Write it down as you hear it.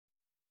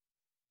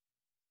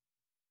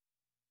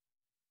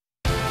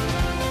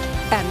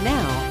And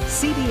now,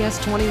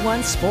 CBS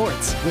 21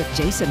 Sports with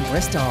Jason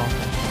Bristol.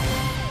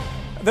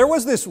 There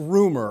was this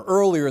rumor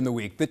earlier in the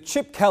week that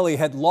Chip Kelly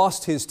had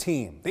lost his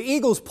team. The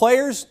Eagles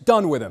players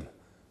done with him.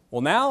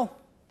 Well,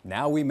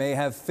 now we may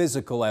have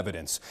physical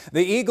evidence.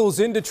 The Eagles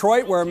in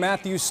Detroit, where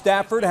Matthew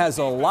Stafford has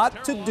a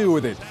lot to do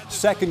with it.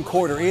 Second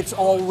quarter, it's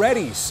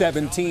already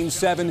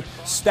 17-7.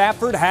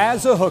 Stafford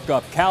has a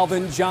hookup.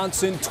 Calvin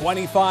Johnson,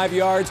 25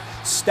 yards.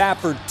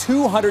 Stafford,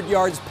 200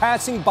 yards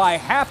passing by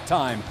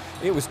halftime.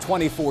 It was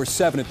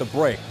 24-7 at the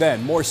break.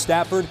 Then more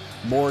Stafford,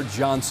 more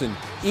Johnson.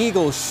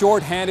 Eagles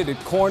shorthanded at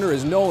corner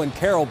as Nolan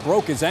Carroll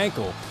broke his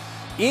ankle.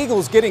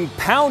 Eagles getting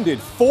pounded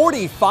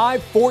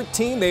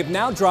 45-14. They've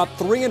now dropped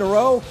 3 in a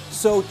row.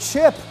 So,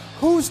 Chip,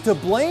 who's to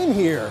blame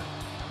here?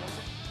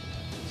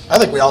 I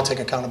think we all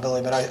take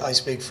accountability, but I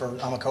speak for,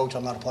 I'm a coach,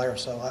 I'm not a player,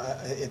 so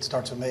it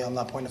starts with me. I'm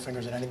not pointing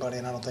fingers at anybody,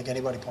 and I don't think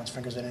anybody points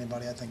fingers at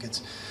anybody. I think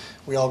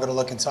we all got to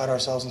look inside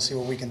ourselves and see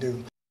what we can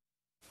do.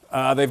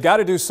 They've got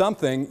to do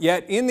something.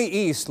 Yet in the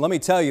East, let me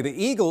tell you, the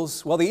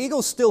Eagles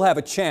still have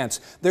a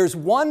chance. There's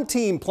one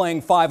team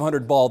playing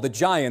 500 ball, the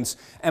Giants,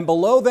 and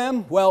below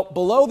them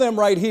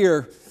right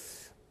here,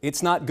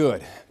 it's not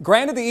good.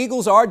 Granted, the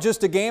Eagles are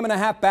just a game and a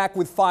half back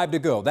with 5 to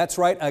go. That's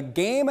right, a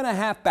game and a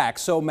half back.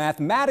 So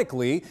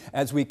mathematically,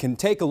 as we can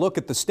take a look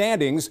at the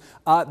standings,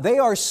 they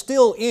are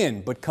still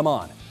in. But come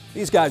on,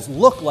 these guys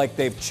look like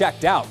they've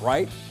checked out,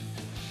 right?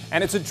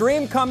 And it's a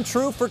dream come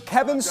true for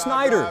Kevin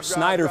Snyder.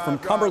 Snyder from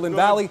Cumberland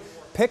Valley,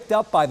 picked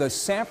up by the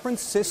San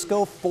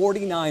Francisco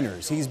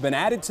 49ers. He's been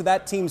added to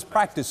that team's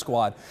practice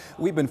squad.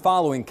 We've been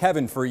following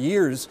Kevin for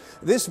years.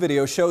 This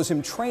video shows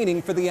him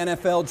training for the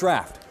NFL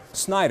draft.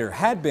 Snyder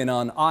had been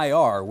on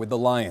IR with the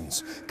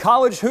Lions.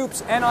 College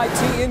hoops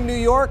NIT in New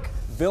York.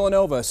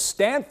 Villanova,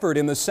 Stanford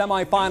in the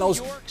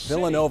semifinals.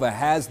 Villanova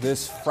has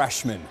this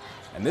freshman.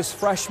 And this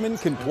freshman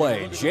can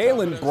play.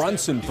 Jalen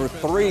Brunson for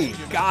 3.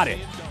 Got it.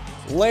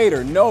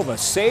 Later, Nova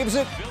saves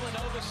it.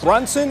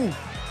 Brunson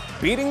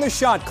beating the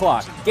shot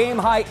clock. Game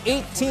high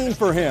 18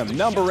 for him.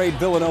 Number 8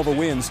 Villanova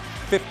wins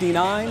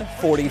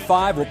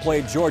 59-45. Will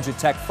play Georgia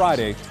Tech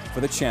Friday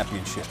for the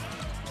championship.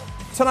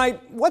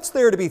 Tonight, what's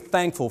there to be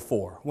thankful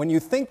for when you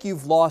think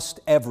you've lost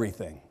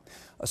everything?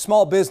 A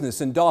small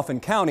business in Dauphin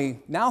County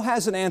now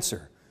has an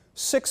answer.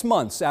 6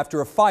 months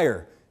after a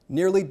fire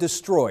nearly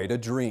destroyed a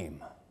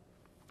dream.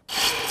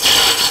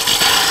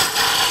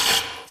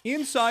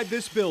 Inside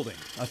this building,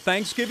 a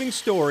Thanksgiving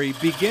story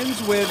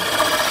begins with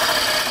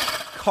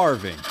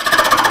carving.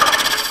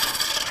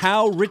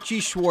 How Richie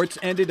Schwartz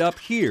ended up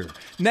here,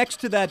 next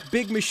to that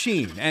big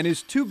machine, and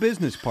his 2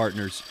 business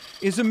partners,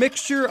 is a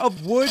mixture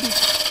of wood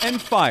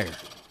and fire,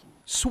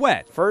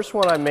 sweat, first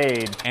one I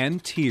made,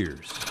 and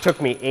tears.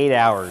 Took me 8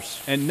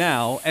 hours. And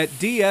now at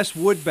DS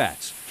Wood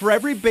Bats, for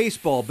every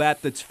baseball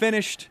bat that's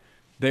finished,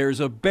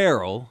 there's a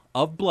barrel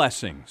of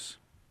blessings.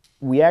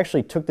 We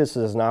actually took this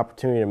as an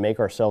opportunity to make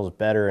ourselves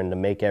better and to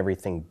make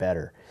everything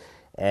better.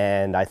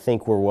 And I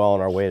think we're well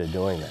on our way to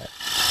doing that.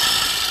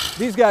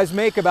 These guys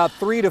make about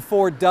 3 to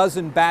 4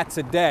 dozen bats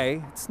a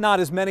day. It's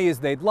not as many as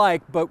they'd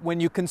like, but when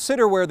you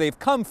consider where they've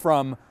come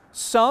from,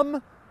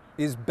 some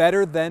is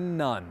better than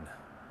none.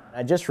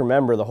 I just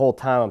remember the whole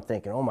time I'm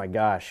thinking, oh my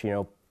gosh,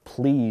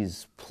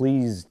 please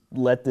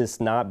let this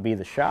not be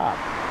the shop.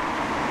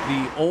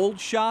 The old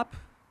shop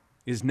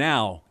is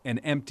now an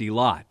empty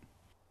lot.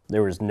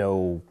 There was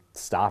no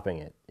stopping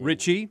it.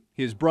 Richie,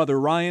 his brother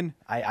Ryan,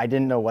 I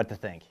didn't know what to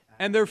think.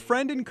 And their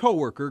friend and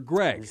coworker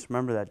Greg. I just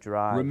remember that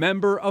drive.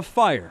 Remember a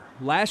fire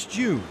last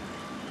June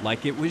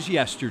like it was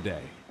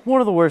yesterday.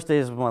 One of the worst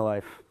days of my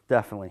life,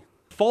 definitely.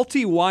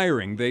 Faulty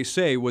wiring, they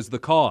say, was the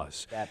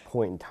cause. At that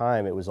point in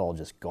time, it was all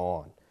just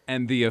gone.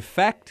 And the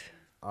effect?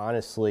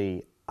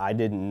 Honestly, I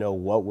didn't know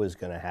what was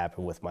going to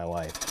happen with my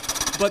life.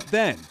 But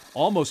then,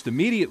 almost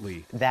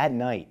immediately, that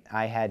night,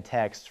 I had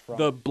texts from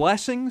the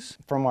blessings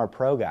from our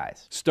pro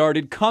guys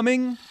started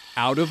coming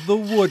out of the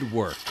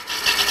woodwork.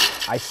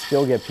 I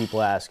still get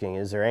people asking,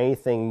 is there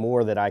anything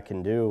more that I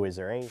can do? Is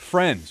there any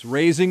friends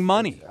raising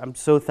money? I'm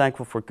so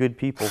thankful for good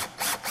people.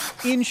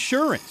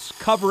 Insurance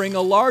covering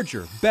a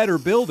larger, better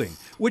building,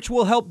 which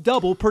will help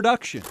double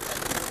production.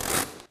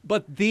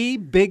 But the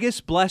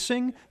biggest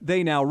blessing,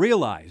 they now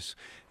realize,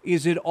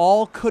 is it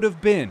all could have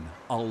been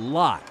a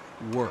lot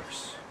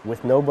worse.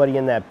 With nobody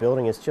in that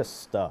building, it's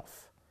just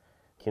stuff.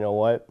 You know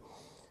what?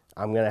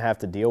 I'm going to have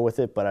to deal with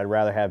it, but I'd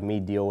rather have me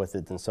deal with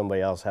it than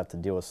somebody else have to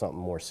deal with something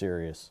more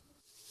serious.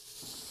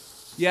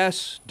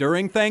 Yes,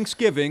 during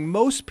Thanksgiving,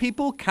 most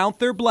people count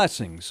their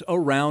blessings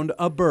around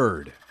a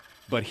bird.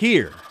 But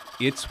here,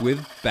 it's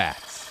with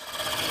bats.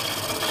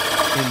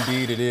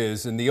 Indeed it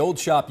is. And the old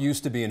shop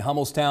used to be in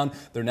Hummelstown.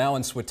 They're now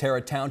in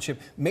Swatara Township.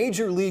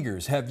 Major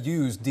leaguers have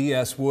used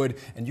DS Wood,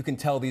 and you can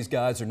tell these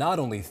guys are not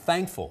only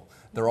thankful,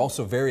 they're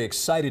also very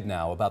excited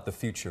now about the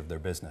future of their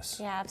business.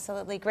 Yeah,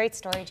 absolutely. Great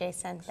story,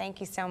 Jason. Thank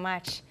you so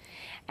much.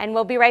 And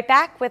we'll be right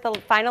back with a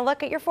final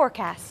look at your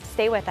forecast.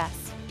 Stay with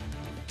us.